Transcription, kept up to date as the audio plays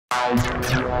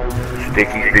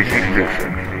Sticky Fishy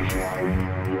Fishing.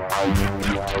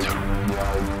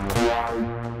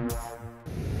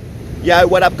 Yo,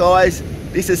 what up guys?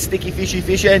 This is Sticky Fishy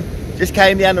Fishing. Just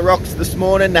came down the rocks this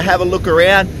morning to have a look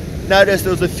around. Noticed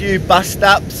there was a few bust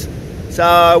ups. So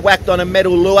I whacked on a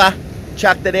metal lure,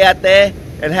 chucked it out there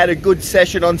and had a good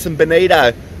session on some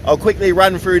bonito. I'll quickly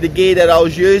run through the gear that I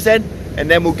was using and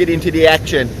then we'll get into the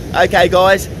action. Okay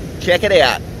guys, check it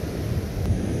out.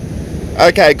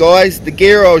 Okay guys, the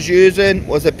gear I was using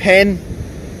was a Penn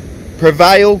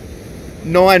Prevail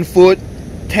 9 foot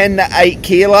 10 to 8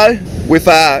 kilo with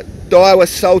a daiwa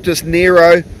saltist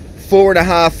nero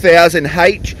 4,500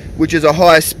 H, which is a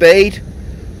high speed,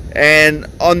 and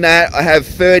on that I have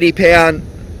 30 pound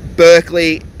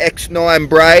Berkley X9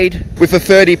 braid with a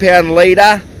 30 pound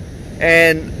leader,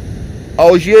 and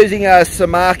I was using a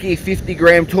Samaki 50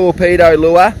 gram torpedo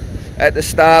lure at the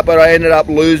start, but I ended up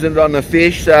losing it on the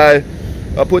fish, so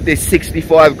I put this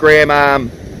 65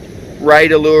 gram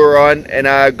raider lure on and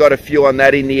I got a few on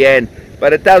that in the end.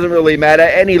 But it doesn't really matter,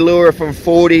 any lure from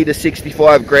 40 to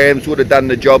 65 grams would have done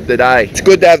the job today. It's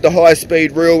good to have the high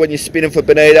speed reel when you're spinning for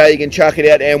bonito. You can chuck it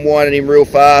out and wind it in real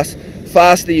fast.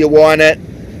 Faster you wind it,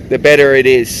 the better it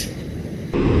is.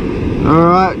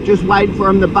 Alright, just waiting for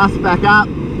them to bust back up.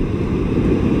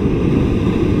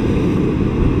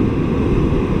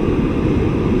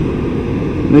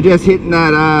 They're just hitting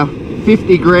that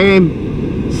 50 gram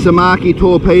Samaki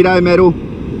torpedo metal.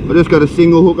 I just got a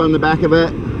single hook on the back of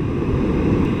it.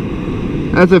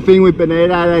 That's the thing with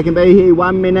bonito, they can be here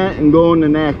 1 minute and go on the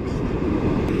next.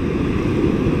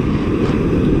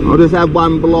 I'll just have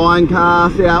one blind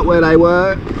cast out where they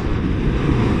were.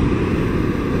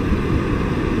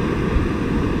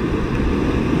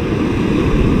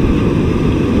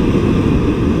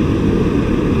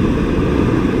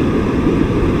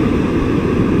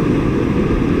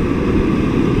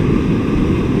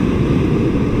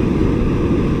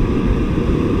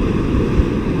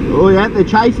 Oh yeah, they're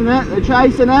chasing it, they're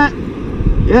chasing it.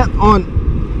 Yep, on.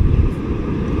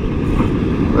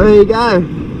 There you go.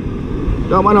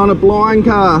 Got one on a blind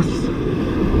cast.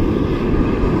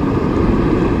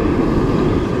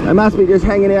 They must be just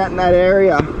hanging out in that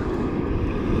area.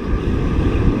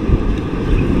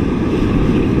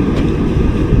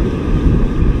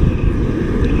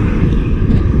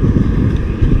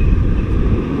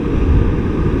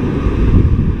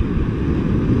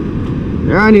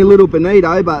 They're only a little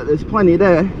bonito, but there's plenty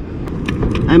there.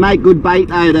 They make good bait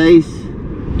though, these.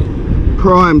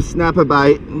 Prime snapper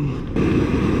bait.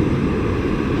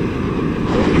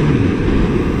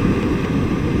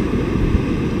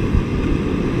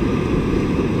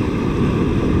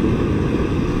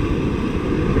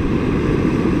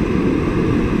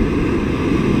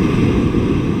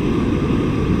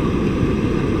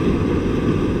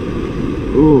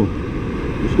 Ooh,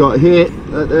 just got hit.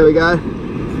 There we go.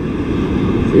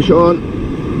 Fish on.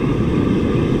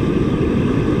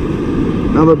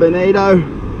 Another bonito.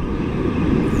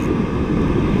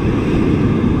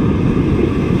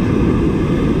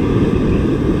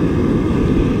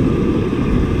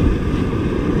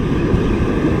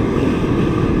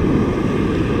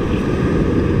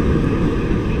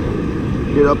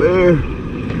 Get up here.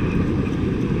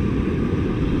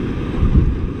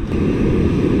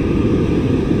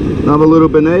 Another little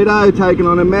bonito taking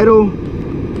on a metal.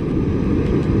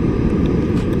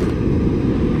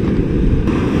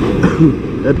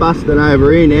 They're busting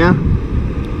over here now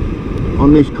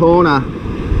on this corner.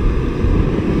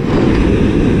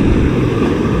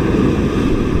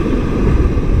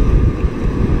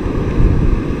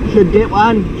 Should get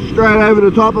one straight over the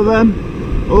top of them.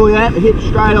 Oh yeah, hit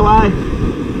straight away.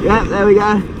 Yep, there we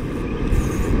go.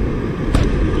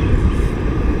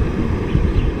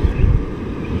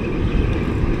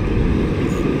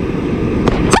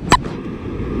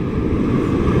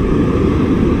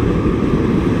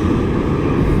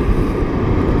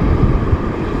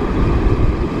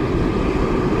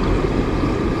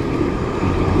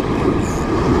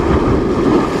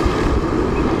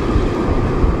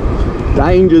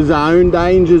 Danger zone,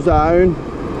 danger zone.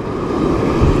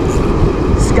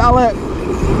 Scull it.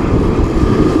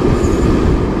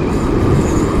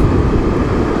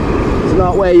 It's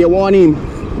not where you want him.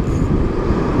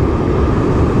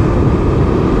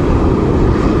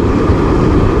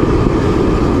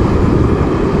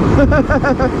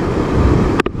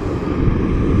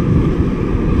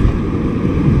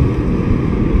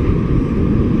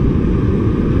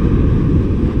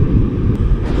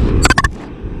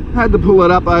 Had to pull it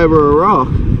up over a rock.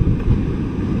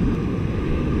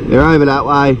 They're over that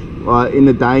way, like in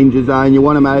the danger zone. You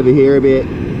want them over here a bit.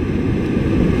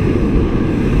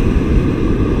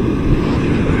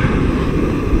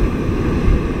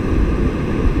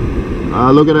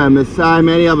 Oh, look at them, there's so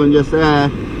many of them just there.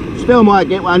 Still might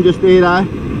get one just here though.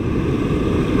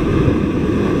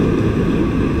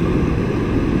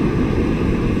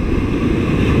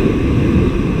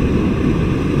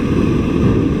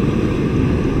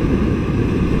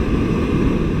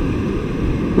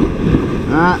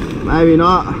 Maybe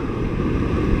not.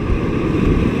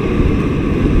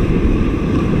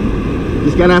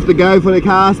 Just gonna have to go for the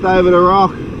cast over the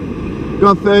rock.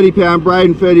 Got 30-pound braid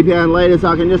and 30-pound leader, so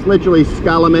I can just literally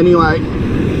scull them anyway.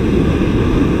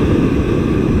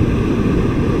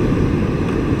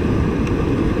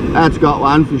 That's got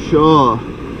one for sure.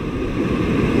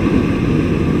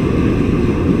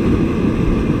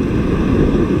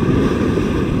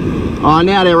 Oh,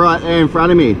 now they're right there in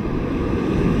front of me.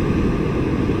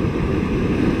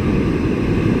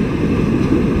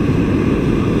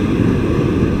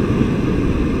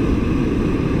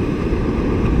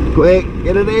 Quick,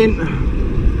 get it in.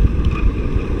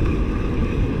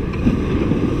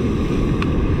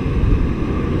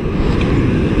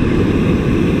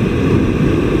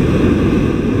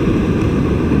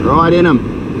 Right in them.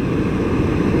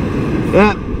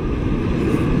 Yeah,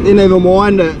 didn't even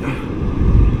mind it.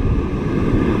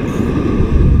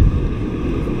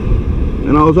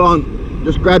 And I was on,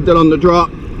 just grabbed it on the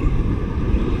drop.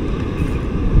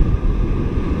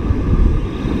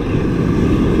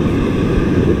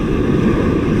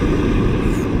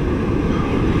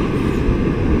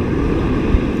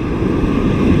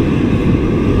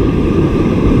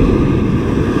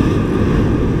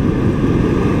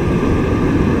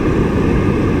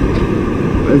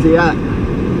 Where's he at?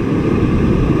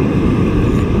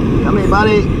 Come here,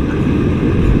 buddy.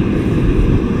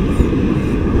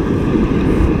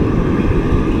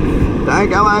 Don't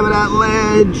go over that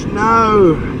ledge,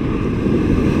 no.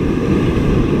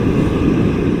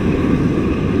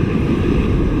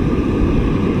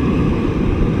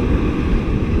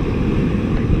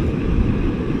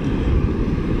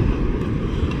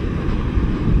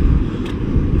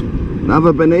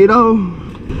 Another bonito.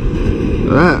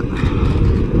 Look at that.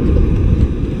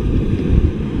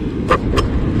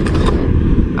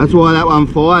 That's why that one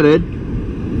fighted.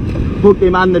 Hooked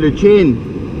him under the chin.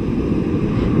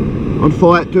 I'd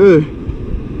fight too.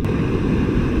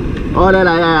 Oh, there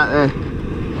they are out there.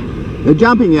 They're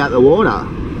jumping out the water.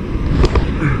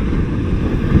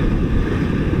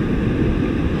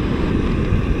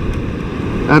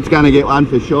 That's going to get one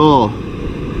for sure.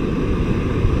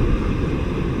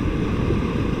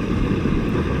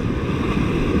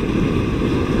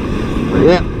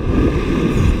 Yep.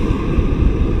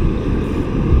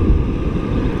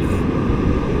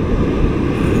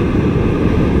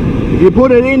 If you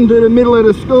put it into the middle of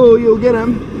the school, you'll get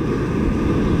them.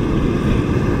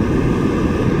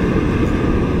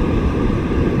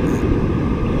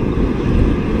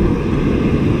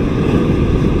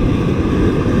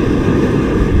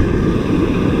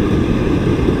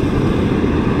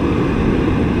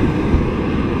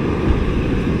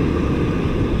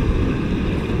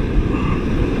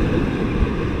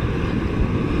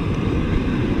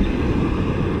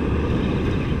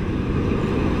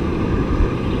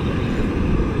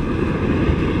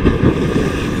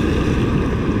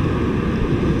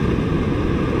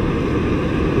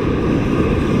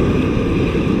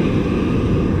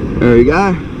 There we go.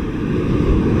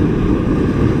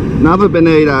 Another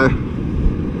bonito.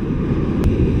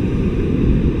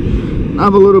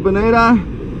 Another little bonito.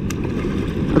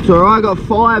 That's alright, I got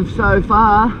 5 so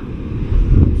far.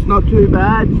 It's not too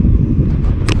bad.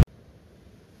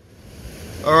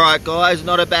 Alright guys,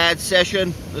 not a bad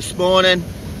session this morning.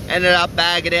 Ended up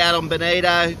bagging out on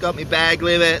bonito. Got my bag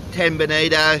limit, 10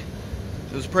 bonito. It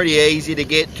was pretty easy to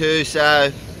get to,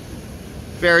 so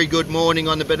very good morning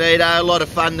on the bonito, a lot of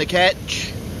fun to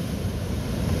catch.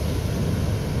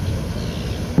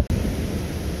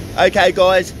 Okay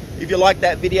guys, if you like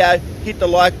that video, hit the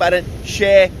like button,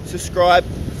 share, subscribe.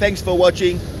 Thanks for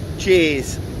watching.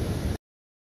 Cheers.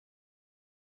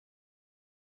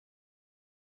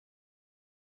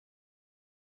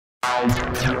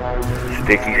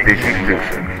 Sticky Fishy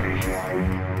Fishing.